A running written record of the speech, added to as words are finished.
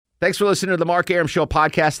Thanks for listening to the Mark Arum Show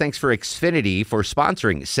podcast. Thanks for Xfinity for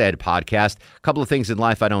sponsoring said podcast. A couple of things in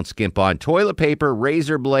life I don't skimp on. Toilet paper,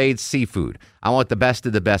 razor blades, seafood. I want the best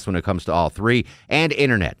of the best when it comes to all three. And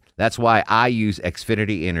internet. That's why I use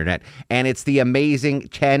Xfinity Internet. And it's the amazing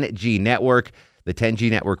 10G network. The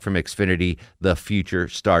 10G network from Xfinity. The future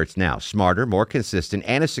starts now. Smarter, more consistent,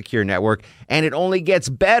 and a secure network. And it only gets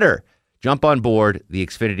better. Jump on board the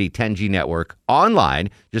Xfinity 10G network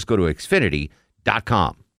online. Just go to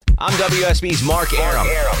Xfinity.com. I'm WSB's Mark Arum.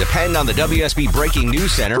 Depend on the WSB Breaking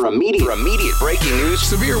News Center for immediate breaking news,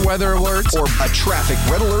 severe weather alerts, or a traffic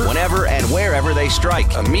red alert. Whenever and wherever they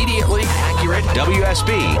strike. Immediately accurate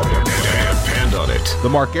WSB. Depend on it. The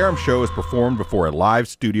Mark Arum Show is performed before a live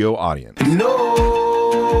studio audience. No,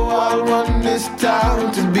 I want this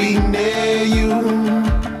town to be near you.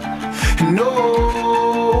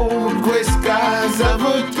 No gray skies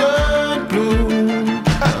ever turn blue.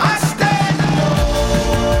 I stand alone.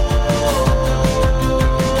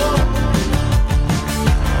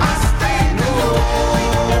 I stand alone.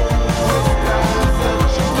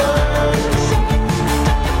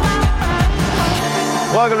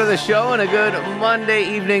 Welcome to the show and a good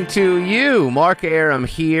Monday evening to you. Mark Arum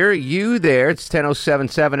here, you there. It's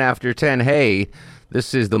 10:07 after 10. Hey,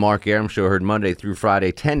 this is the Mark Arum Show, heard Monday through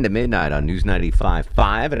Friday, 10 to midnight on News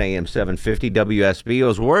 95.5 and AM 750 WSB. I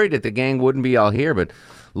was worried that the gang wouldn't be all here, but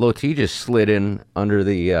Low T just slid in under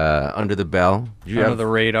the bell. Under the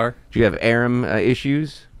radar. Do you have Arum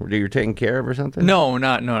issues that you're taking care of or something? No.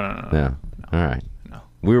 No. All right. No.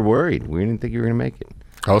 We were worried. We didn't think you were going to make it.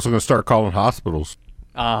 I was going to start calling hospitals.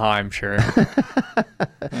 I'm sure.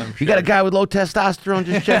 You got a guy with low testosterone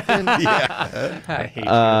just checked in? Yeah. I hate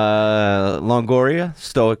Longoria,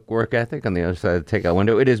 stoic work ethic on the other side of the takeout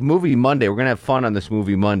window. It is Movie Monday. We're going to have fun on this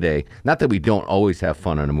Movie Monday. Not that we don't always have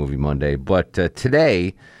fun on a Movie Monday, but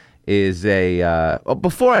today is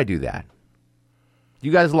before I do that,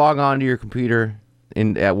 you guys log on to your computer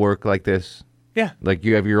at work like this? Yeah. Like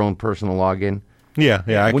you have your own personal login? Yeah,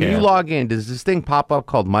 I When can. you log in, does this thing pop up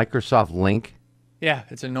called Microsoft Link? Yeah,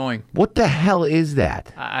 it's annoying. What the hell is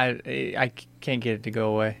that? I can't get it to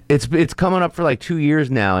go away. It's coming up for like 2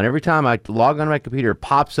 years now, and every time I log on my computer, it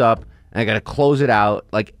pops up, and I got to close it out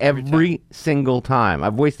like every single time.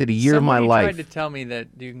 I've wasted a year of my life. Somebody tried to tell me that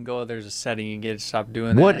you can go, there's a setting you get to stop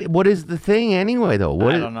doing that. What is the thing anyway, though?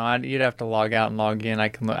 I don't know. You'd have to log out and log in. I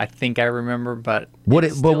think I remember, but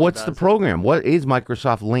What's the program? What is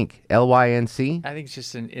Microsoft Link? LYNC? I think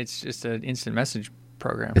it's just an instant message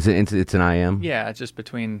program. It's an IM? Yeah, it's just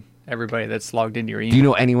between everybody that's logged into your email. Do you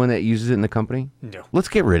know anyone that uses it in the company? No. Let's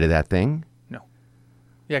get rid of that thing. No.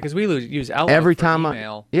 Yeah, because we use Outlook Every for time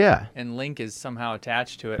email. Yeah. And Link is somehow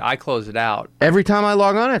attached to it. I close it out. Every time I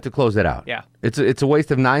log on, I have to close it out. Yeah. It's a waste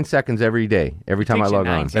of 9 seconds every day. Every time I Takes you log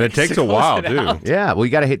 9 on. And it takes a while, too. Yeah, well, you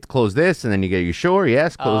got to hit close this, and then you get, you sure?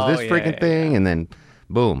 Yes, close this freaking thing, and then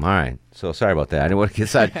boom. All right. So sorry about that. I didn't want to get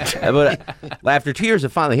side. But after 2 years, it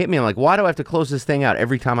finally hit me. I'm like, why do I have to close this thing out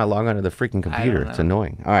every time I log onto the freaking computer? It's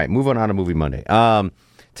annoying. All right, moving on to Movie Monday.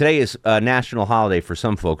 Today is a national holiday for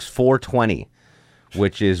some folks, 420,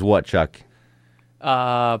 which is what, Chuck?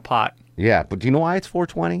 Pot. Yeah, but do you know why it's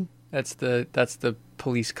 420? That's the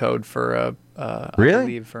police code for Really? I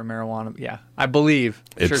believe for marijuana. Yeah, I believe.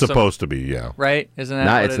 It's supposed to be, yeah. Right? Isn't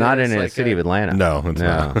that? It's not in the city of Atlanta. No, it's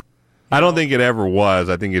not. I don't think it ever was.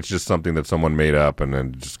 I think it's just something that someone made up and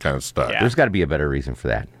then just kind of stuck. Yeah. There's got to be a better reason for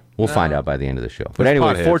that. We'll find out by the end of the show. But anyway,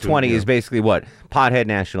 potheads, 420 yeah. is basically what? Pothead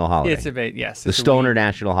National Holiday. It's yes. The Stoner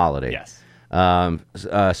National Holiday. Yes.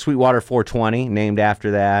 Sweetwater 420, named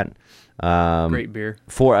after that. Great beer.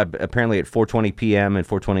 Apparently at 4:20 p.m. and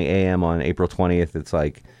 4:20 a.m. on April 20th, it's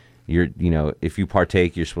like if you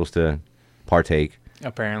partake, you're supposed to partake.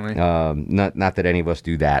 Apparently. Not that any of us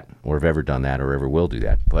do that or have ever done that or ever will do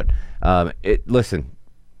that. But listen,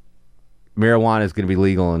 marijuana is going to be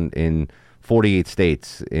legal in 48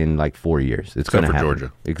 states in like 4 years. It's going to happen.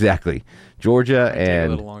 Georgia. Exactly. Georgia Take a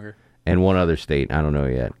little longer. and one other state. I don't know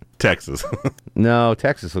yet. Texas. No,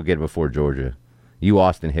 Texas will get it before Georgia. You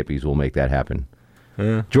Austin hippies will make that happen.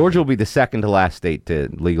 Georgia will be the second to last state to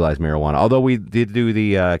legalize marijuana. Although we did do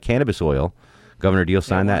the cannabis oil. Governor Deal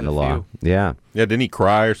signed that into law. Yeah. Yeah, didn't he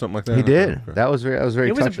cry or something like that? He did. That was very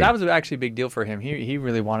touching. That was actually a big deal for him. He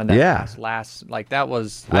really wanted that passed last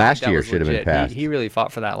year should have been passed. He really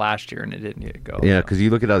fought for that last year and it didn't go. Yeah, because you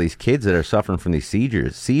look at all these kids that are suffering from these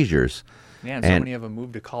seizures. Yeah, and so many of them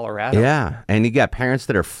moved to Colorado. Yeah, and you got parents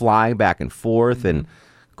that are flying back and forth and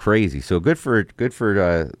crazy. So good for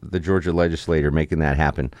the Georgia legislator making that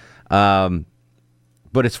happen.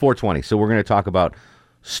 But it's 420, so we're going to talk about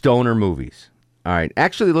stoner movies. All right.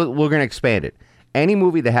 Actually, we're going to expand it. Any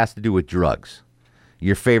movie that has to do with drugs.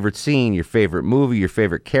 your favorite scene, your favorite movie, your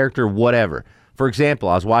favorite character, whatever. For example,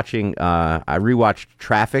 I was watching, I rewatched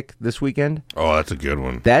Traffic this weekend. Oh, that's a good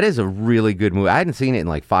one. That is a really good movie. I hadn't seen it in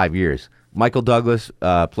like 5 years. Michael Douglas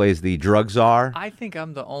plays the drug czar. I think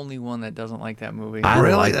I'm the only one that doesn't like that movie. I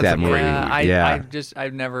Really? like That's that a movie. great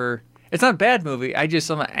I've never. It's not a bad movie. I'm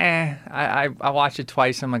like, I watched it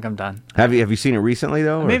twice. I'm like, I'm done. Have you seen it recently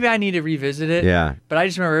though? or- Maybe I need to revisit it. Yeah. But I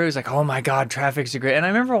just remember it was like, oh my God, Traffic's a great. And I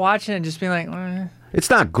remember watching it and just being like, It's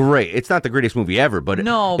not great. It's not the greatest movie ever, but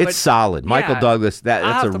No, it's but- solid. Michael yeah. Douglas, that's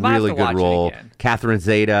I'll a have to- I'll have really to good watch it role. again. Catherine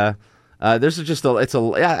Zeta. There's just I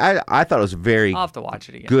thought it was a very I'll have to watch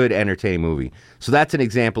it again. good, entertaining movie. So that's an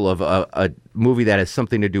example of a movie that has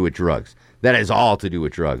something to do with drugs. That has all to do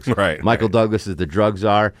with drugs. Right, Michael right. Douglas is the drug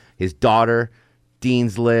czar. His daughter,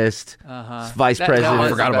 Dean's List, vice president. was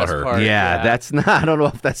the forgot about best her. part, Yeah, that's not. I don't know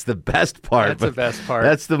if that's the best part. That's the but best part.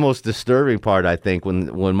 That's the most disturbing part, I think,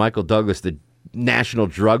 when Michael Douglas, the national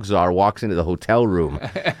drug czar, walks into the hotel room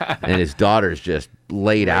and his daughter's just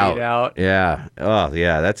laid out. Yeah. Oh,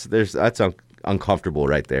 yeah. That's uncomfortable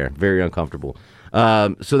right there. Very uncomfortable.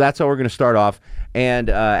 So that's how we're going to start off. And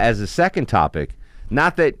as a second topic,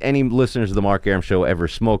 not that any listeners of the Mark Arum Show ever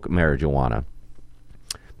smoke marijuana,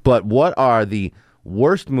 but what are the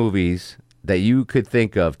worst movies that you could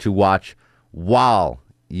think of to watch while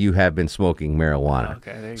you have been smoking marijuana?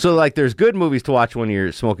 Okay, there you so like there's good movies to watch when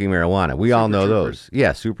you're smoking marijuana. We all know those.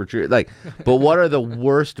 Yeah, Super True. Like, but what are the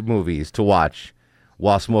worst movies to watch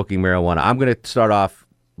while smoking marijuana? I'm going to start off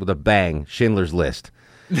with a bang. Schindler's List.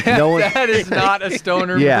 No one, That is not a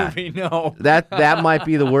stoner Yeah. movie. No. that might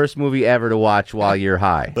be the worst movie ever to watch while you're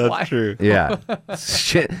high. That's true. Yeah.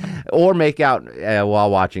 Or make out while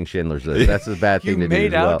watching Schindler's List. That's a bad thing You to do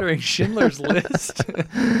made as out well. during Schindler's List.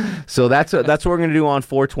 So that's what we're going to do on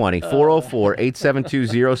 420.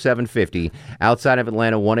 404-872-0750. Outside of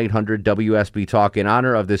Atlanta, 1-800-WSB Talk in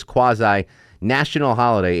honor of this quasi-national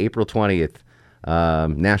holiday, April 20th.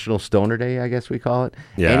 National Stoner Day, I guess we call it.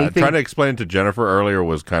 Yeah, trying to explain it to Jennifer earlier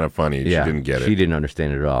was kind of funny. Yeah, she didn't get it. She didn't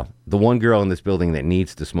understand it at all. The one girl in this building that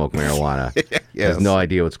needs to smoke marijuana Yes. has no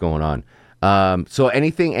idea what's going on. So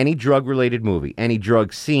any drug-related movie, any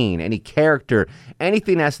drug scene, any character,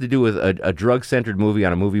 anything that has to do with a drug-centered movie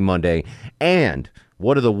on a Movie Monday, and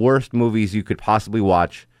what are the worst movies you could possibly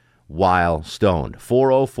watch while stoned?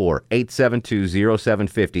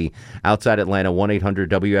 404-872-0750. Outside Atlanta,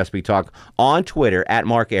 1-800-WSB Talk. On Twitter, at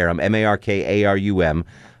Mark Arum, MarkArum.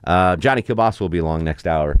 Johnny Kilbasa will be along next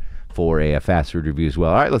hour for a fast food review as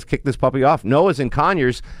well. All right, let's kick this puppy off. Noah's in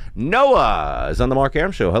Conyers. Noah is on the Mark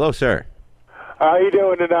Arum Show. Hello, sir. How you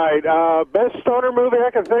doing tonight? Best stoner movie I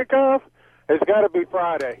can think of has got to be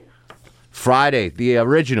Friday, Friday, the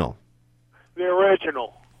original. the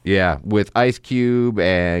original. Yeah, with Ice Cube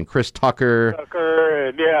and Chris Tucker. Tucker,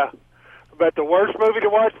 and yeah. But the worst movie to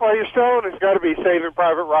watch while you're stoned has got to be Saving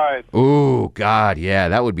Private Ryan. Ooh, God, yeah,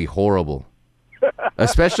 that would be horrible.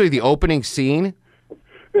 Especially the opening scene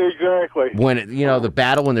Exactly. when, the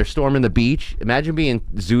battle when they're storming the beach. Imagine being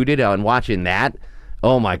zooted and watching that.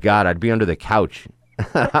 Oh, my God, I'd be under the couch.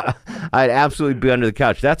 I'd absolutely be under the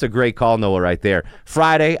couch. That's a great call, Noah, right there.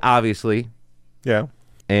 Friday, obviously. Yeah.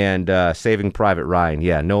 And Saving Private Ryan.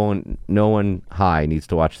 Yeah, no one high needs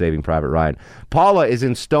to watch Saving Private Ryan. Paula is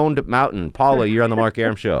in Stoned Mountain. Paula, you're on the Mark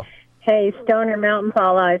Arum Show. Hey, Stoner Mountain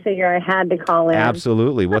Paula, I figure I had to call in.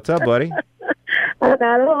 Absolutely. What's up, buddy? Not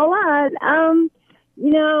a whole lot.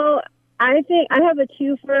 I think I have a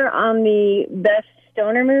twofer on the best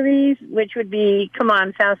stoner movies, which would be, come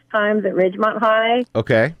on, Fast Times at Ridgemont High.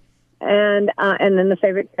 Okay. And then the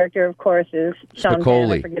favorite character, of course, is Sean Penn.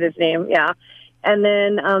 Spicoli. I forget his name. Yeah. And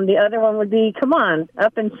then the other one would be, come on,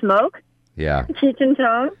 Up in Smoke, Yeah. Cheech and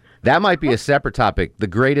Chong. That might be a separate topic. The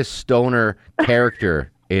greatest stoner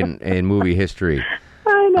character in movie history.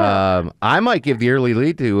 I know. I might give the early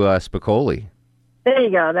lead to Spicoli. There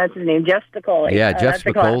you go. That's his name, Jeff Spicoli. Yeah, Jeff that's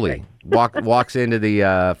a classic. Spicoli. Walks into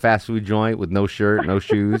the fast food joint with no shirt, no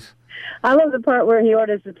shoes. I love the part where he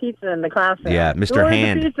orders the pizza in the classroom. Yeah, Who Mr. orders the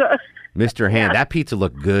Hand. pizza? Mr. Hand. That pizza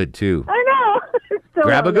looked good, too. I know. It's so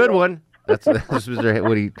Grab a good wonderful. one. That's Mr. Hand,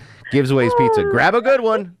 when he gives away his pizza. Grab a good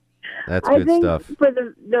one. That's I good think stuff. for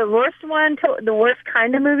the worst one, the worst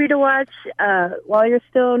kind of movie to watch while you're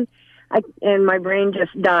stoned, and my brain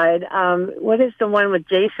just died. What is the one with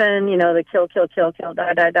Jason? The kill,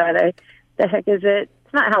 die. The heck is it?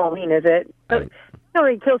 It's not Halloween, is it? But,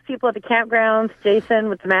 he kills people at the campgrounds. Jason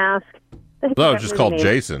with the mask. The heck is No, that it's just movie called name?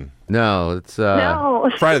 Jason. No, it's No.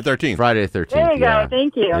 Friday the 13th. Friday the 13th. There you yeah. go.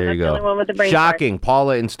 Thank you. There That's you the go. only one with the brain Shocking.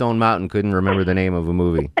 Paula in Stone Mountain couldn't remember the name of a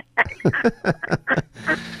movie.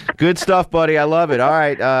 Good stuff, buddy. I love it. All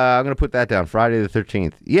right, I'm going to put that down. Friday the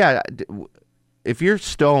 13th. Yeah. if you're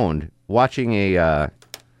stoned watching a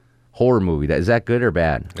horror movie, is that good or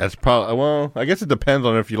bad? That's probably, well, I guess it depends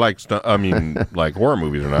on if you like, like horror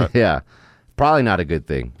movies or not. Yeah, probably not a good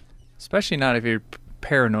thing. Especially not if you're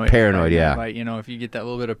paranoid. Paranoid, yeah. Like, you know, if you get that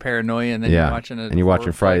little bit of paranoia and then Yeah. you're watching And you're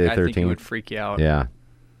watching Friday the I think it 13th. would freak you out. Yeah.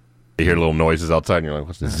 You hear little noises outside and you're like,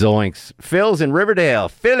 what's that? Zoinks. Phil's in Riverdale.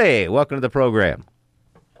 Philly, welcome to the program.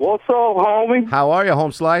 What's up, homie? How are you,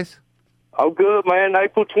 Home Slice? Oh, good, man.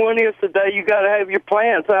 April 20th today. You got to have your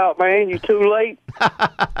plants out, man. You too late.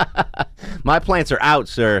 My plants are out,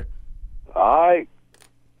 sir. All right.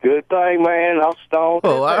 Good thing, man. I'll stone.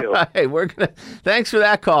 Oh, all right. We're gonna. Thanks for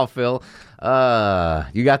that call, Phil.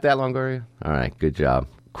 You got that, Longoria? All right, good job.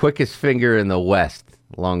 Quickest finger in the West,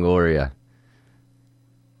 Longoria.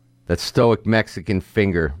 That stoic Mexican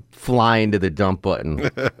finger flying to the dump button.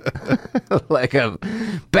 Like a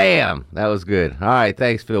bam. That was good. All right,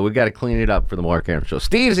 thanks, Phil. We got to clean it up for the Mark Aram Show.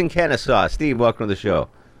 Steve's in Kennesaw. Steve, welcome to the show.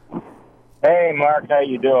 Hey, Mark, how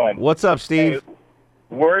you doing? What's up, Steve? Hey,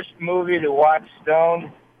 worst movie to watch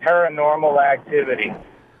stoned? Paranormal Activity.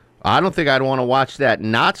 I don't think I'd want to watch that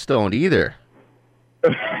not stoned either.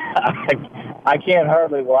 I can't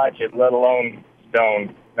hardly watch it, let alone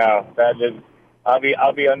stoned. No, that is. I'll be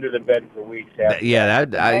under the bed for weeks after.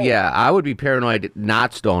 Yeah, I would be paranoid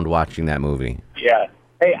not stoned watching that movie. Yeah.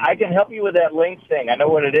 Hey, I can help you with that link thing. I know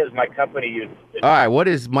what it is. My company uses it. All right, what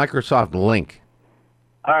is Microsoft Link?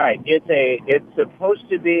 All right, it's supposed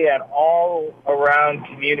to be an all-around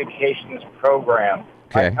communications program.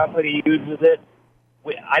 Okay. My company uses it.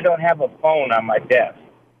 I don't have a phone on my desk.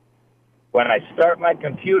 When I start my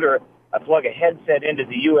computer, I plug a headset into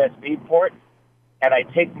the USB port, and I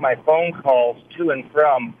take my phone calls to and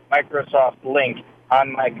from Microsoft Link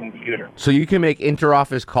on my computer. So you can make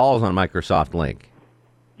inter-office calls on Microsoft Link?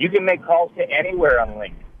 You can make calls to anywhere on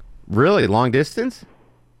Link. Really? Long distance?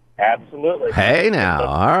 Absolutely. Hey, now.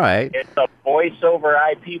 All right. It's a voice-over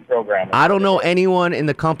IP program. I don't know anyone in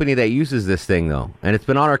the company that uses this thing, though. And it's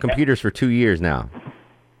been on our computers for 2 years now.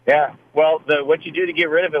 Yeah. Well, what you do to get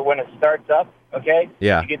rid of it when it starts up, okay?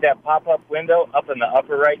 Yeah. You get that pop-up window up in the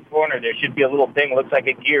upper right corner. There should be a little thing, looks like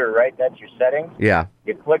a gear, right? That's your settings. Yeah.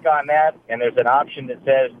 You click on that, and there's an option that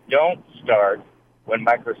says "Don't start" when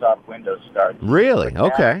Microsoft Windows starts. Really?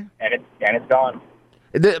 Okay. And it's gone.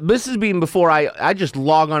 This is being before I just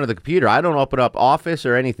log onto the computer. I don't open up Office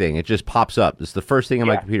or anything. It just pops up. It's the first thing on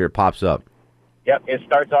my computer. It pops up. Yep, it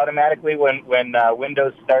starts automatically when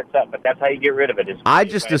Windows starts up, but that's how you get rid of it. I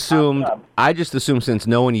just assumed since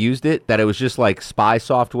no one used it that it was just like spy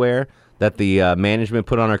software that the management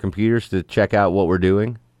put on our computers to check out what we're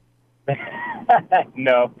doing.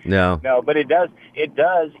 No, but it does.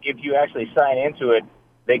 If you actually sign into it,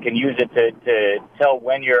 they can use it to tell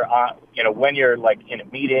when you're on, when you're like in a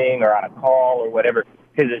meeting or on a call or whatever,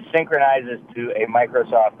 because it synchronizes to a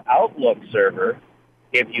Microsoft Outlook server.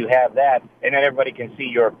 If you have that, and then everybody can see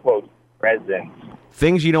your quote presence.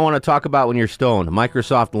 Things you don't want to talk about when you're stoned.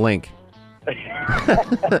 Microsoft Link.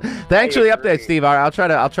 Thanks for the update, Steve. All right,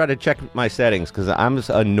 I'll try to check my settings because I'm just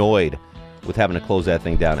annoyed with having to close that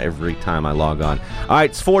thing down every time I log on. All right,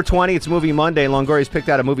 it's 4:20. It's Movie Monday. Longoria's picked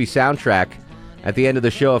out a movie soundtrack. At the end of the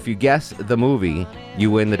show, if you guess the movie, you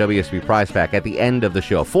win the WSB prize pack at the end of the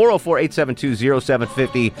show.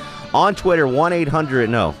 404-872-0750. On Twitter,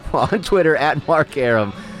 1-800-NO. On Twitter, at Mark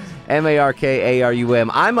Arum, MarkArum.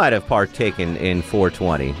 I might have partaken in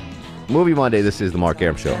 420. Movie Monday, this is the Mark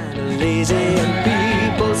Arum Show. Lazy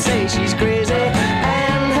and people say she's crazy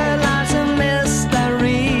and her life's a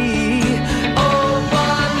mystery. Oh,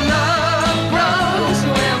 but love grows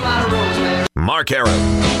where my rosemary. Mark Arum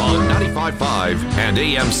on 95.5 and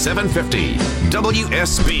AM 750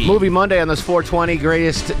 WSB. Movie Monday on this 420.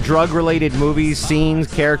 Greatest drug-related movies,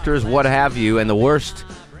 scenes, characters, what have you, and the worst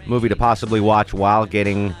movie to possibly watch while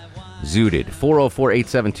getting zooted.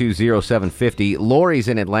 404-872-0750. Lori's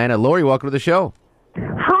in Atlanta. Lori, welcome to the show.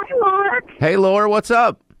 Hi, Mark. Hey, Laura, what's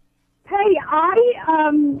up? Hey,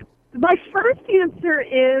 my first answer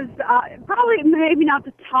is probably maybe not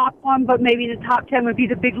the top one, but maybe the top 10 would be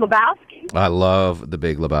The Big Lebowski. I love The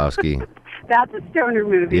Big Lebowski. That's a stoner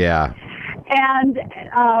movie. Yeah. And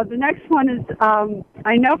the next one is,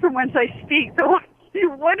 I know from whence I speak, the one you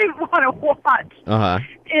wouldn't want to watch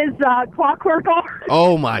is Clockwork Orange.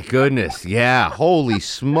 Oh, my goodness. Yeah. Holy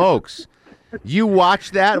smokes. You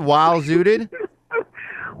watched that while zooted?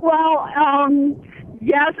 Well,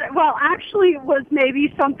 yes. Well, actually, it was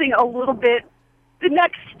maybe something a little bit the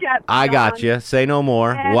next step. I got you. Say no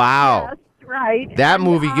more. And wow. Yes, right. That And,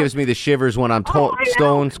 movie gives me the shivers when I'm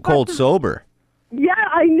stone cold sober. Yeah,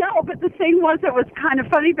 I know. But the thing was that was kind of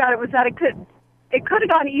funny about it was that it could have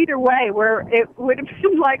gone either way, where it would have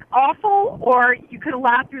been like awful, or you could have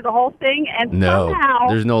laughed through the whole thing. And somehow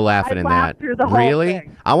there's no laughing I in laughed that. through the whole Really?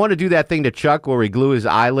 thing. I want to do that thing to Chuck where we glue his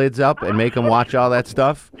eyelids up and make him watch all that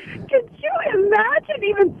stuff. Could you imagine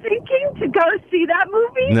even thinking to go see that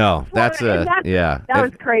movie? No, that's That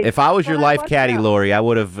was crazy. If I was your But life watched caddy, that. Lori, I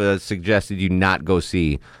would have suggested you not go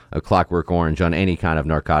see A Clockwork Orange on any kind of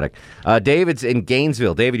narcotic. David's in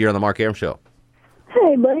Gainesville. David, you're on the Mark Arum Show.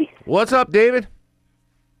 Hey, buddy. What's up, David?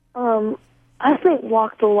 I think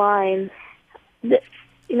Walk the Line. You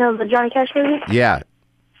know the Johnny Cash movie? Yeah.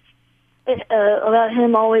 About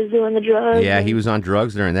him always doing the drugs. Yeah, he was on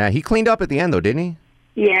drugs during that. He cleaned up at the end, though, didn't he?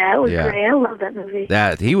 Yeah, it was Yeah. great. I love that movie.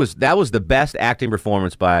 That was the best acting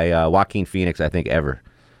performance by Joaquin Phoenix, I think, ever.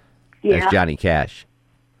 Yeah. As Johnny Cash.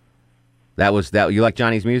 That. You like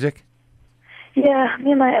Johnny's music? Yeah,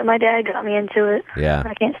 me and my dad got me into it. Yeah.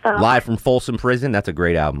 I can't stop. Live from Folsom Prison. That's a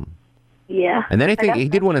great album. Yeah. And then I think he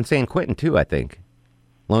did one in San Quentin too. I think.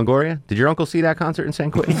 Longoria, did your uncle see that concert in San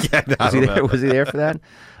Quentin? Yeah, was he there for that?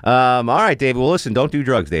 All right, David. Well, listen, don't do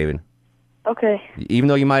drugs, David. Okay. Even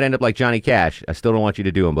though you might end up like Johnny Cash, I still don't want you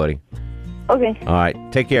to do them, buddy. Okay. All right,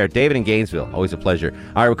 take care. David in Gainesville, always a pleasure.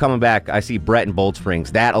 All right, we're coming back. I see Brett in Bold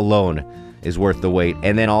Springs. That alone is worth the wait.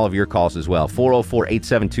 And then all of your calls as well.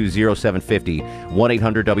 404-872-0750,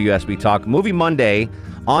 1-800-WSB-TALK. Movie Monday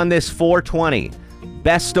on this 420.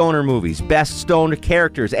 Best stoner movies, best stoned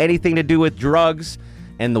characters, anything to do with drugs,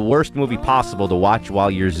 and the worst movie possible to watch while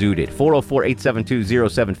you're zooted.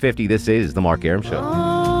 404-872-0750. This is The Mark Arum Show.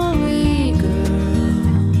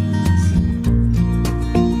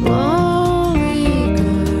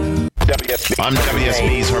 I'm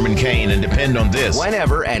WSB's Herman Cain, and depend on this.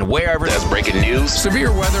 Whenever and wherever There's breaking news.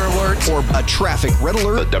 severe weather alerts or a traffic red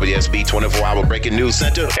alert. The WSB 24-hour Breaking News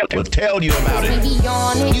Center will tell you about it.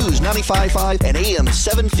 News 95.5 and AM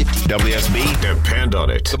 750. WSB, Depend on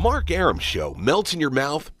it. The Mark Arum Show melts in your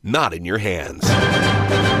mouth, not in your hands.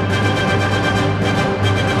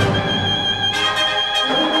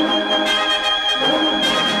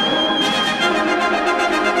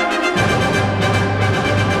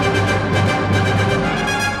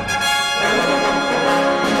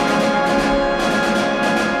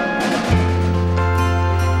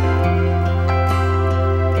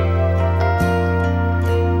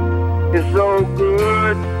 It's so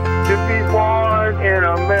good to be born in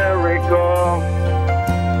America,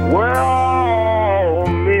 where all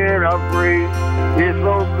men are free. It's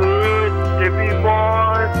so good to be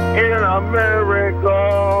born in America,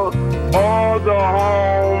 all the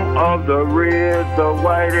home of the red, the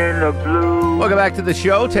white, and the blue. Welcome back to the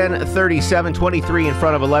show. 10:37, 23 in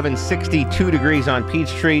front of 11, 62 degrees on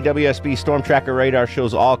Peachtree. WSB Storm Tracker radar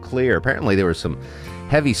shows all clear. Apparently there was some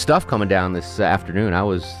heavy stuff coming down this afternoon. I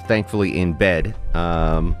was thankfully in bed,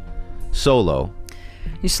 solo.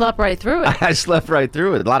 You slept right through it. I slept right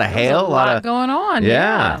through it. A lot of There's hail, a lot going on.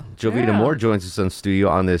 Yeah. Jovita Moore joins us in studio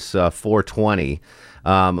on this 420.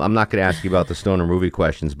 I'm not going to ask you about the stoner movie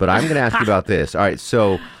questions, but I'm going to ask you about this. All right,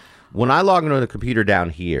 so when I log into the computer down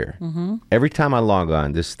here, every time I log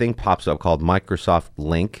on, this thing pops up called Microsoft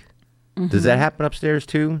Link. Does that happen upstairs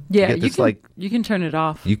too? Yeah, you get you can turn it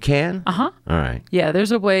off. You can? Uh-huh. All right. Yeah,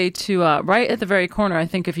 there's a way to, right at the very corner, I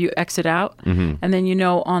think if you exit out, and then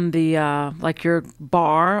on the, like your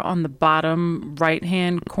bar on the bottom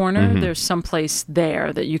right-hand corner, there's someplace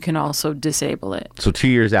there that you can also disable it. So 2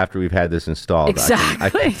 years after we've had this installed, Exactly. I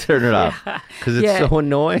can turn it off because it's so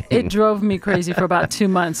annoying. It drove me crazy for about 2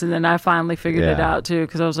 months, and then I finally figured it Yeah. out, too,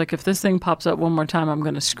 because I was like, if this thing pops up one more time, I'm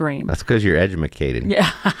going to scream. That's because you're educated.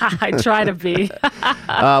 Yeah, I try to be.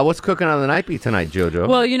 What's cooking on the night beat tonight, JoJo?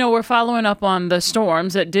 Well, we're following up on the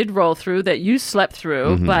storms that did roll through that you slept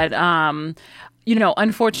through, but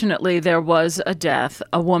unfortunately there was a death.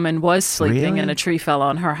 A woman was sleeping and a tree fell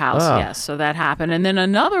on her house. Oh. Yes, so that happened. And then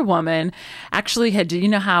another woman actually had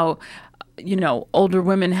how older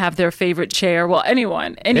women have their favorite chair. Well, any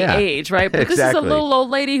age, right? But this is a Exactly. little old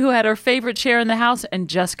lady who had her favorite chair in the house and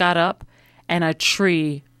just got up and a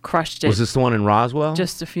tree crushed it. Was this the one in Roswell?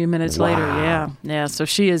 Just a few minutes later, yeah. So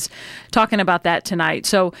she is talking about that tonight.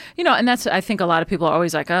 So, and that's, I think a lot of people are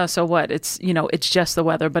always like, oh, so what? It's, it's just the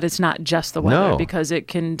weather, but it's not just the weather because it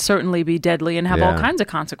can certainly be deadly and have all kinds of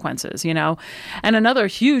consequences, And another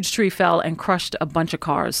huge tree fell and crushed a bunch of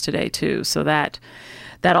cars today, too. So that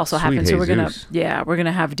also happened. So we're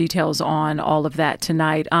gonna have details on all of that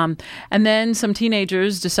tonight. And then some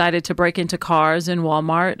teenagers decided to break into cars in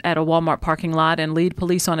Walmart at a Walmart parking lot and lead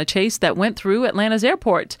police on a chase that went through Atlanta's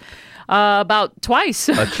airport. About twice.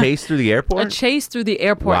 A chase through the airport? A chase through the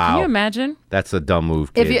airport. Wow. Can you imagine? That's a dumb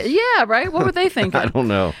move, kids. Yeah, right? What were they thinking? I don't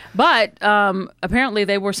know. But apparently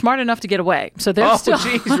they were smart enough to get away. So they're still...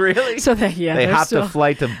 jeez, really? So they hopped still, a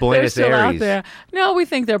flight to they're Buenos still out Aires. there. No, we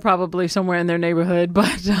think they're probably somewhere in their neighborhood, but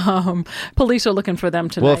police are looking for them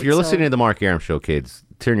tonight. Well, if you're listening to the Mark Aram Show, kids,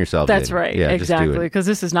 turn yourselves in. That's right. Yeah, exactly. Because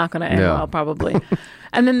this is not going to end well, probably.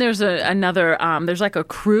 And then there's another, there's like a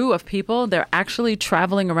crew of people. They're actually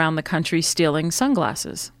traveling around the country stealing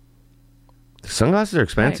sunglasses. Sunglasses are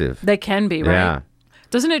expensive. Right. They can be, right? Yeah.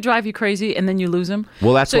 Doesn't it drive you crazy and then you lose them?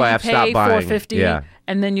 Well, that's why I've stopped buying. $450 Yeah.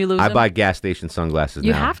 and then you lose them. I buy gas station sunglasses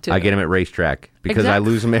You now. have to. I get them at Racetrack because I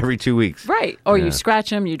lose them every 2 weeks. Right. Or Yeah. you scratch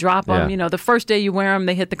them, you drop them. Yeah. You know, the first day you wear them,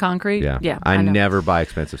 they hit the concrete. Yeah. I know. never buy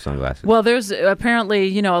expensive sunglasses. Well, there's apparently,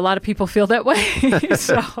 you know, a lot of people feel that way.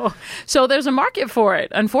 so there's a market for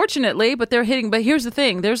it, unfortunately, but they're hitting. But here's the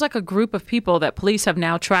thing. There's like a group of people that police have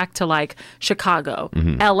now tracked to like Chicago,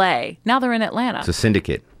 L.A. Now they're in Atlanta. It's a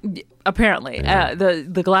syndicate. Apparently,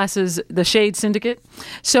 the glasses, the Shade Syndicate.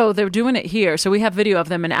 So they're doing it here. So we have video of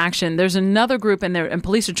them in action. There's another group, and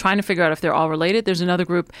police are trying to figure out if they're all related. There's another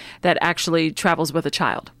group that actually travels with a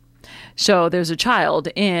child. So there's a child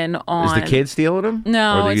in on... Is the kid stealing them?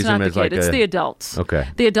 No, Or it's not the as kid. like It's a... the adults. Okay.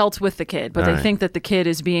 The adults with the kid. But All they right. think that the kid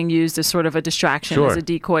is being used as sort of a distraction, Sure. as a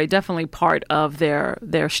decoy. Definitely part of their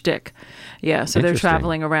shtick. Yeah, so they're Interesting.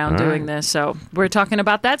 traveling around All doing right. this. So we're talking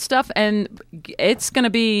about that stuff. And it's going to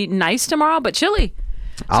be nice tomorrow, but chilly.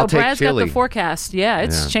 I'll so take Brad's chilly. got the forecast. Yeah,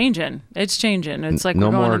 it's changing. It's changing. It's like no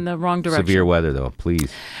we're going more in the wrong direction. severe weather, though,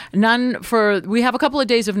 please. None for... We have a couple of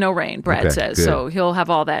days of no rain, Brad Okay, says. good. So he'll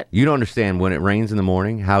have all that. You don't understand when it rains in the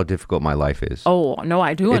morning how difficult my life is. Oh, no,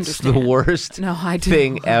 I do It's understand. the worst No, I do.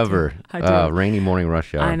 thing I do. ever. I do. Rainy morning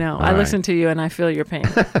rush hour. I know. All I right. listen to you and I feel your pain.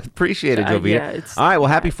 Appreciate it, Jovita. yeah, it's- All right, well,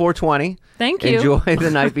 happy 420. Thank you. Enjoy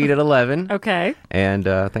the night beat at 11. Okay. And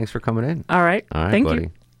thanks for coming in. All right. All right, Thank buddy.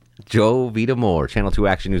 you. Jovita Moore, Channel 2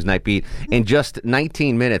 Action News Night Beat in just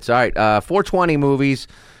 19 minutes. All right, 420 movies.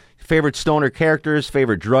 Favorite stoner characters,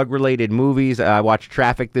 favorite drug-related movies. I watched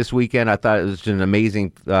Traffic this weekend. I thought it was just an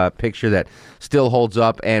amazing picture that still holds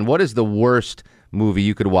up. And what is the worst movie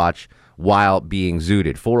you could watch while being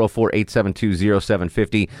zooted?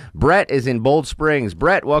 404-872-0750. Brett is in Bold Springs.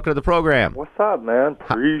 Brett, welcome to the program. What's up, man?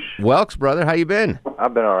 Preach. Welks, brother, how you been?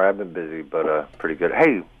 I've been all right. I've been busy, but pretty good.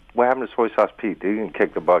 Hey, what happened to Soy Sauce Pete? He didn't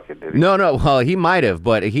kick the bucket, did he? No. Well, he might have,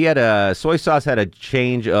 but he had Soy Sauce had a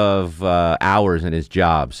change of hours in his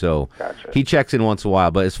job, so he checks in once in a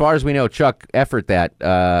while. But as far as we know, Chuck effort that.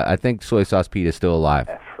 I think Soy Sauce Pete is still alive.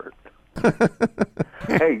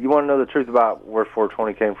 Hey, you want to know the truth about where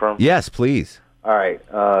 420 came from? Yes, please. All right.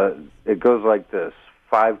 It goes like this.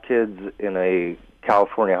 5 kids in a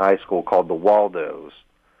California high school called the Waldos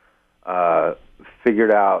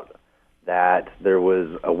figured out that there was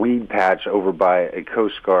a weed patch over by a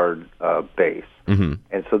Coast Guard base. Mm-hmm.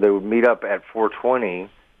 And so they would meet up at 420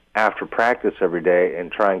 after practice every day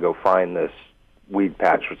and try and go find this weed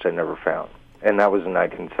patch, which they never found. And that was in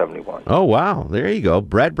 1971. Oh, wow. There you go.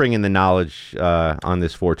 Brett bringing the knowledge on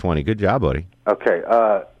this 420. Good job, buddy. Okay.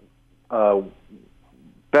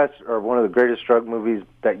 Best or one of the greatest drug movies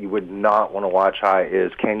that you would not want to watch high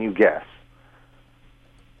is, can you guess?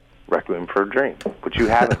 Requiem for a Dream, which you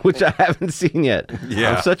haven't Which I haven't seen yet.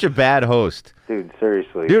 Yeah. I'm such a bad host. Dude,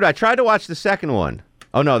 seriously. Dude, I tried to watch the second one.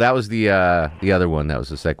 Oh, no, that was the other one. That was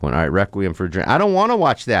the second one. All right, Requiem for a Dream. I don't want to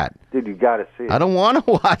watch that. Dude, you got to see it. I don't want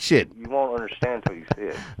to watch it. You won't understand until you see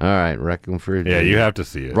it. All right, Requiem for a Dream. Yeah, you have to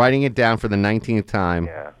see it. Writing it down for the 19th time.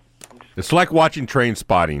 Yeah. It's like watching Train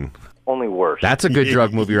Spotting. Only worse. That's a good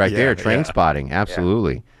drug movie right Yeah, there. Train yeah. Spotting,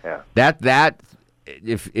 absolutely. Yeah. That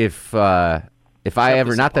if I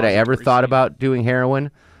ever, not that I ever thought about doing heroin,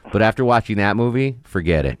 but after watching that movie,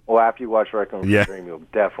 forget it. Well, after you watch Requiem for Yeah. a Dream, you'll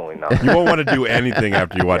definitely not. You won't want to do anything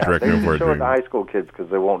after you watch Requiem for a They show it Dream. to high school kids because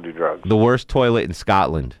they won't do drugs. The worst toilet in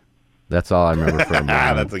Scotland. That's all I remember from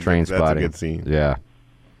That's a good- Train that's a Spotting. good scene. Yeah.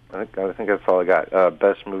 I think that's all I got.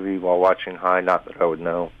 Best movie while watching high, not that I would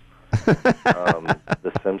know.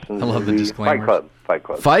 The Simpsons I love the movie. disclaimers. Fight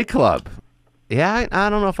Club. Fight Club. Yeah, I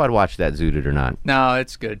don't know if I'd watch that zooted or not. No,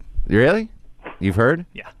 it's good. Really? You've heard?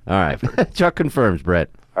 Yeah. All right. Chuck confirms, Brett.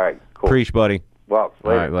 All right, cool. Preach, buddy. Well,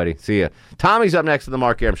 All right, buddy. See ya. Tommy's up next to the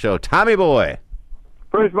Mark Aram Show. Tommy boy.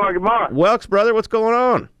 Praise Mark. Welks, brother, what's going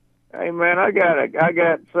on? Hey man, I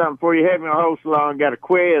got something for you. Have me on host long. Got a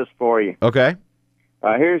quiz for you. Okay.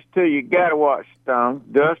 Here's two you gotta watch.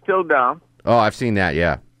 Dusk Till Dawn. Oh, I've seen that,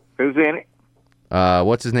 yeah. Who's in it?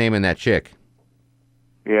 What's his name in that chick?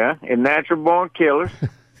 Yeah, and Natural Born Killers.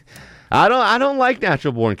 I don't like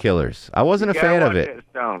Natural Born Killers. I wasn't a You gotta fan of watch it. it.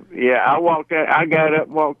 stoned. Yeah, I got up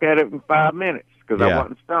and walked at it in 5 minutes because I Yeah.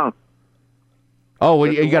 wasn't stoned. Oh,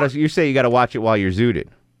 well, you say you got to watch it while you're zooted.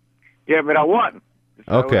 Yeah, but I wasn't.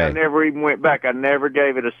 So Okay. I never even went back. I never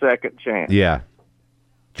gave it a second chance. Yeah.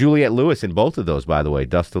 Juliette Lewis in both of those, by the way,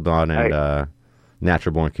 Dusk Till Dawn and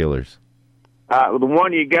Natural Born Killers. The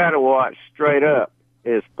one you got to watch straight up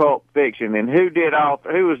is Pulp Fiction. And who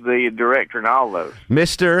was the director in all those?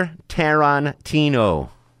 Mr. Tarantino.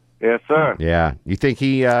 Yes, sir. Yeah. You think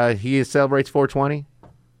he celebrates 420?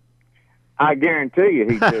 I guarantee you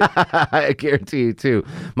he did. I guarantee you, too.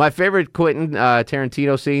 My favorite Quentin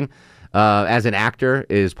Tarantino scene as an actor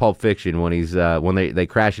is Pulp Fiction when he's when they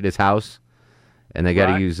crash at his house and they got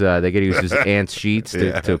to use his aunt's sheets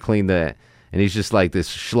to clean the, and he's just like this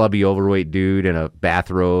schlubby overweight dude in a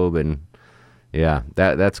bathrobe, and yeah,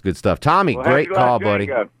 that's good stuff. Tommy, Well, great how'd you call, like buddy.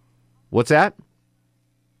 Django? What's that?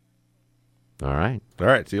 All right.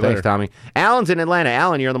 See you Thanks, later. Tommy. Alan's in Atlanta.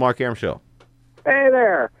 Alan, you're on the Mark Aram Show. Hey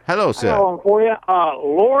there. Hello, sir. I got one for you.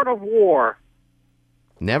 Lord of War.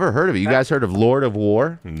 Never heard of it. You guys heard of Lord of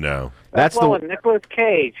War? No. That's the one with Nicolas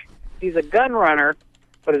Cage. He's a gun runner,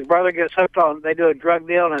 but his brother gets hooked on. They do a drug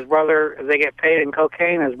deal, and they get paid in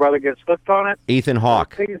cocaine. And his brother gets hooked on it. Ethan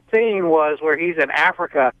Hawke. The big scene was where he's in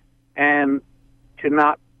Africa, and to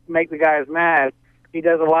not make the guys mad, he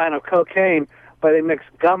does a line of cocaine, but they mix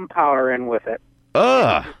gunpowder in with it.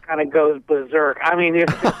 Ugh. It kind of goes berserk. I mean,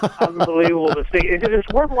 it's just unbelievable to see.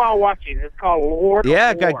 It's worthwhile watching. It's called Lord Yeah,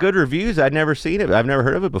 of it got War. good reviews. I'd never seen it. I've never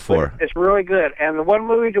heard of it before. It's really good. And the one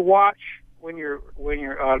movie to watch when you're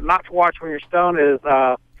not to watch when you're stoned is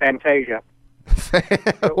Fantasia.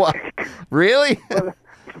 What? Really?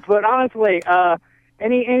 But honestly,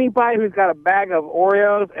 anybody who's got a bag of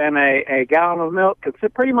Oreos and a gallon of milk can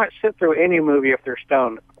pretty much sit through any movie if they're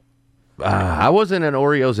stoned. I wasn't an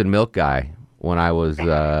Oreos and milk guy when I was,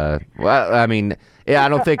 well, I mean, yeah, I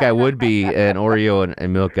don't think I would be an Oreo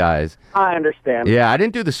and milk guys. I understand. Yeah, I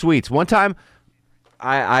didn't do the sweets. One time,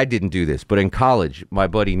 I didn't do this, but in college, my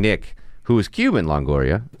buddy Nick, who was Cuban,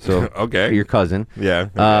 Longoria, so Okay. your cousin, Yeah,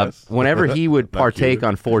 I guess. whenever he would Not partake Cuban.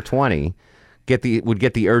 on 420, would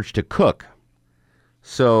get the urge to cook.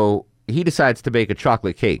 So he decides to bake a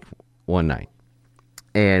chocolate cake one night.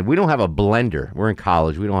 And we don't have a blender. We're in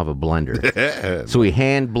college. We don't have a blender. So he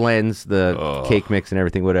hand blends the cake mix and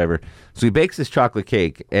everything, whatever. So he bakes this chocolate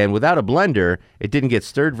cake, and without a blender, it didn't get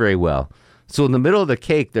stirred very well. So in the middle of the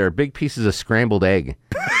cake, there are big pieces of scrambled egg.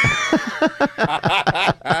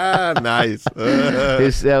 Nice.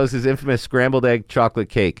 That was his infamous scrambled egg chocolate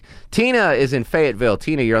cake. Tina is in Fayetteville.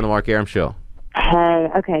 Tina, you're on the Mark Aram Show. Hey,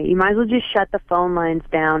 okay, you might as well just shut the phone lines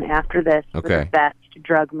down after this for Okay. the best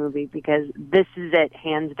drug movie, because this is it,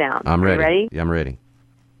 hands down. I'm Are you ready. ready? Yeah, I'm ready.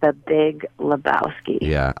 The Big Lebowski.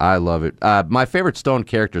 Yeah, I love it. My favorite Stone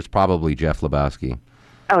character is probably Jeff Lebowski.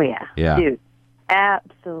 Oh, yeah. Yeah. Dude,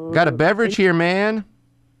 absolutely. Got a beverage here, man.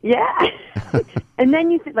 Yeah. And then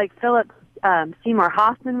you see, like, Philip Seymour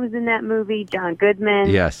Hoffman was in that movie, John Goodman.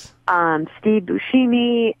 Yes. Steve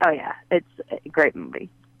Buscemi. Oh, yeah. It's a great movie.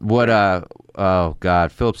 What? Oh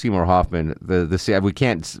God, Philip Seymour Hoffman. The scene, we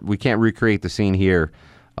can't recreate the scene here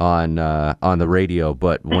on the radio.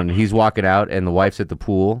 But when he's walking out and the wife's at the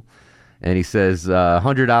pool, and he says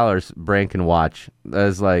 $100 Bran can watch. I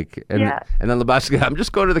was like, and then Lebowski, I'm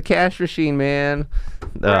just going to the cash machine, man.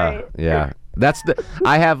 Right. Yeah, that's the.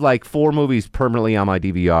 I have like 4 movies permanently on my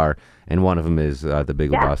DVR, and one of them is The Big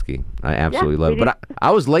Lebowski. I absolutely love it. But I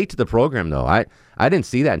was late to the program though. I didn't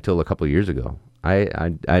see that until a couple of years ago.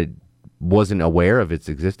 I wasn't aware of its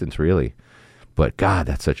existence really, but God,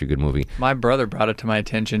 that's such a good movie. My brother brought it to my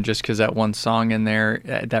attention just because that one song in there,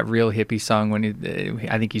 that real hippie song when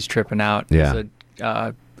I think he's tripping out. Yeah.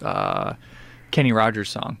 It's a Kenny Rogers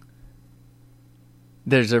song.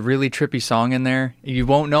 There's a really trippy song in there. You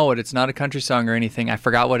won't know it. It's not a country song or anything. I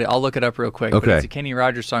forgot what it. I'll look it up real quick. Okay. But it's a Kenny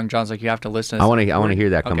Rogers song. John's like, you have to listen. I want to hear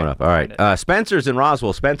that coming up. All right, Spencer's in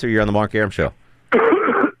Roswell. Spencer, you're on the Mark Aram Show.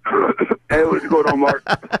 Hey, what's going on, Mark?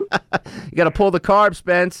 You got to pull the carb,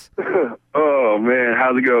 Spence. Oh, man,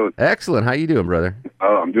 how's it going? Excellent. How you doing, brother?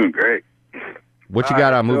 Oh, I'm doing great. What you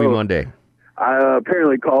got on Movie Monday? I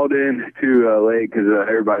apparently called in too late because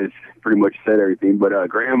everybody's pretty much said everything, but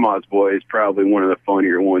Grandma's Boy is probably one of the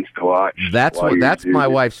funnier ones to watch. That's my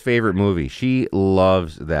wife's favorite movie. She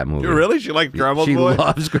loves that movie. Really? She likes Grandma's Boy? She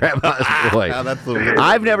loves Grandma's Boy. That's the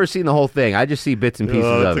I've never seen the whole thing. I just see bits and pieces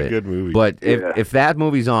of that's it. a good movie. But Yeah. if that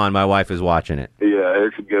movie's on, my wife is watching it. Yeah,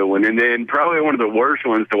 it's a good one. And then probably one of the worst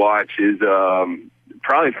ones to watch is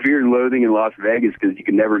probably Fear and Loathing in Las Vegas because you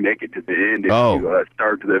can never make it to the end if you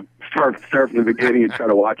start from the beginning and try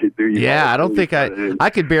to watch it through. Yeah, I don't think I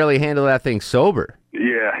could barely handle that thing sober.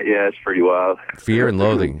 Yeah, it's pretty wild. Fear and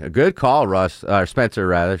Loathing. A good call, Russ. Spencer,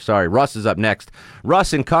 rather. Sorry. Russ is up next.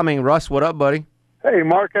 Russ incoming. Russ, what up, buddy? Hey,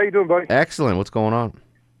 Mark, how you doing, buddy? Excellent. What's going on?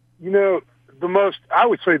 You know, I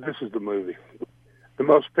would say this is the movie. The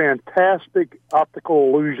most fantastic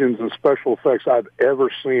optical illusions and special effects I've ever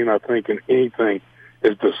seen, I think, in anything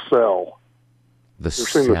is The Cell. The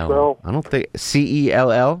seen The Cell? I don't think...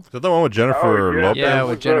 C-E-L-L? Is that the one with Jennifer Lopez? Yeah,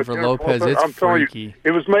 with Jennifer Lopez. It's I'm telling freaky. you,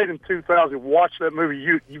 it was made in 2000. Watch that movie.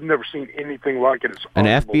 You've never seen anything like it. It's An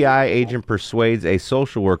FBI agent persuades a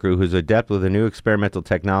social worker who's adept with a new experimental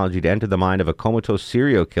technology to enter the mind of a comatose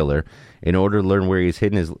serial killer in order to learn where he's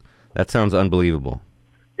hidden his... That sounds unbelievable.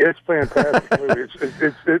 It's fantastic movie.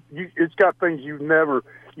 It's got things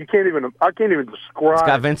I can't even describe. It's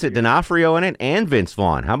got Vincent D'Onofrio in it and Vince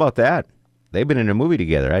Vaughn. How about that? They've been in a movie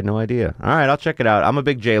together. I had no idea. All right, I'll check it out. I'm a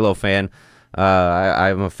big J-Lo fan.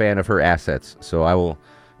 I'm a fan of her assets, so I will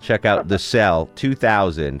check out The Cell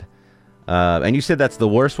 2000. And you said that's the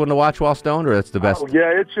worst one to watch while stoned, or that's the best? Oh,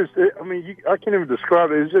 yeah, it's just, I can't even describe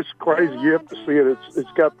it. It's just crazy. You have to see it.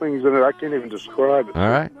 It's got things in it I can't even describe it. All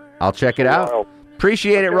right, I'll check it out. Wild.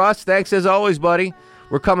 Appreciate it, Russ. Thanks as always, buddy.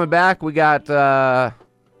 We're coming back. We got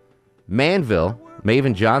Manville,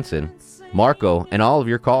 Maven Johnson, Marco, and all of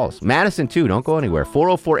your calls. Madison, too. Don't go anywhere.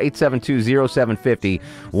 404-872-0750,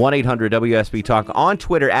 1-800-WSB Talk. On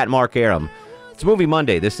Twitter, at Mark Arum. It's Movie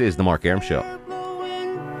Monday. This is The Mark Arum Show.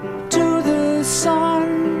 To the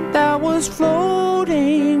sun that was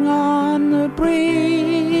floating on the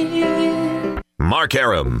breeze. Mark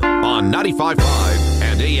Arum on 95.5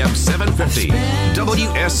 and AM 750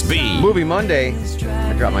 WSB. Movie Monday.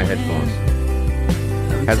 I dropped my headphones.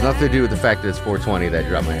 Has nothing to do with the fact that it's 420 that I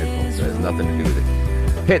dropped my headphones. It has nothing to do with it.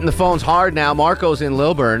 Hitting the phones hard now. Marco's in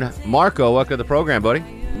Lilburn. Marco, welcome to the program, buddy.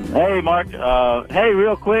 Hey, Mark. Hey,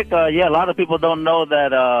 real quick. A lot of people don't know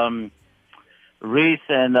that Reese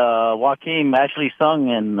and Joaquin actually sung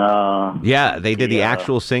in... Yeah, they did the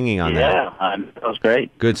actual singing on that. Yeah, that was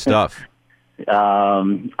great. Good stuff. All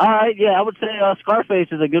right, yeah, I would say Scarface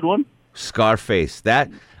is a good one. Scarface. I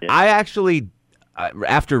actually,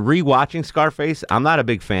 after rewatching Scarface, I'm not a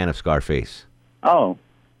big fan of Scarface. Oh.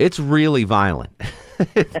 It's really violent.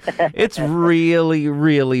 It's really,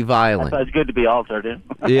 really violent. So it's good to be altered.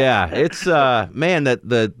 Yeah, it's man,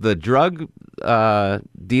 the drug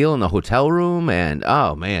deal in the hotel room, and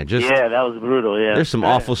oh man, just yeah, that was brutal. Yeah, there's some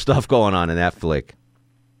awful stuff going on in that flick.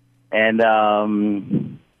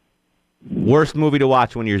 And worst movie to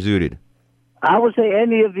watch when you're zooted? I would say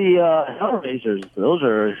any of the Hellraisers. Those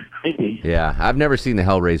are creepy. Yeah, I've never seen the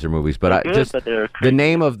Hellraiser movies, but the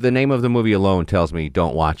name of the movie alone tells me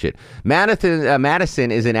don't watch it.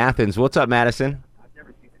 Madison is in Athens. What's up, Madison?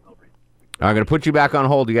 I'm going to put you back on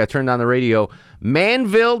hold. You got to turn down the radio.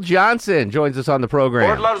 Manville Johnson joins us on the program.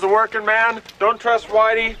 Lord loves a working man. Don't trust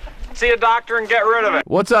Whitey. See a doctor and get rid of it.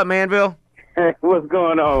 What's up, Manville? Hey, what's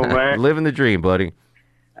going on, man? Living the dream, buddy.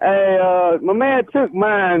 Hey, my man took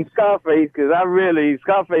mine, Scarface, because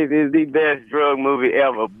Scarface is the best drug movie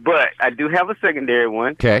ever. But I do have a secondary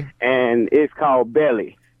one. Okay. And it's called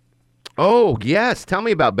Belly. Oh, yes. Tell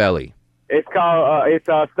me about Belly. It's called, it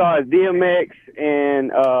stars DMX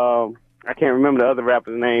and, I can't remember the other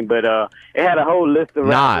rapper's name, but it had a whole list of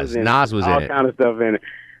rappers. Nas was in it. All kind of stuff in it.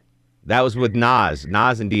 That was with Nas and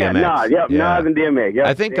DMX. Yeah, Nas and DMX. Yep.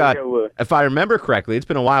 I think, if I remember correctly, it's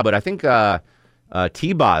been a while, but I think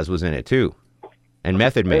T-Boz was in it too, and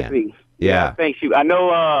Method Man. Yeah. I think I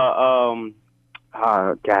know.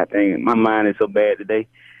 God dang it, my mind is so bad today.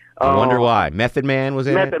 I wonder why. Method Man was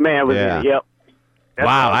in it. Method Man was in it. Yep.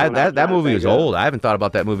 Wow, that movie was old. I haven't thought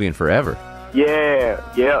about that movie in forever. Yeah.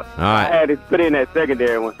 All right. I had to put in that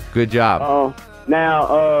secondary one. Good job.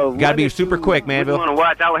 Now, gotta be super quick, Manville. If you want to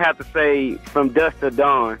watch, I would have to say From Dusk Till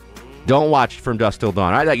Dawn. Don't watch From Dusk Till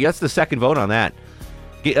Dawn. All right, that's the second vote on that.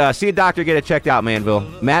 See a doctor, get it checked out, Manville.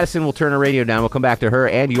 Madison will turn her radio down. We'll come back to her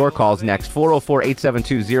and your calls next.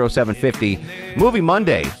 404-872-0750. Movie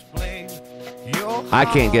Monday. I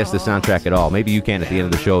can't guess the soundtrack at all. Maybe you can at the end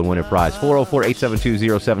of the show and win a prize.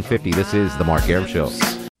 404-872-0750. This is The Mark Arum Show.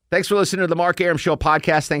 Thanks for listening to the Mark Arum Show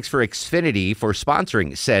podcast. Thanks for Xfinity for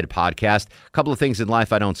sponsoring said podcast. A couple of things in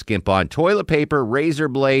life I don't skimp on. Toilet paper, razor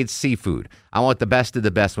blades, seafood. I want the best of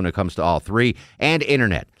the best when it comes to all three. And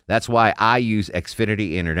internet. That's why I use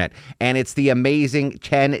Xfinity Internet. And it's the amazing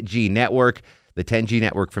 10G network. The 10G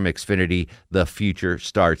network from Xfinity. The future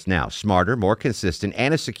starts now. Smarter, more consistent,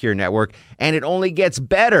 and a secure network. And it only gets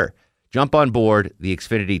better. Jump on board the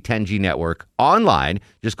Xfinity 10G network online.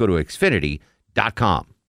 Just go to Xfinity.com.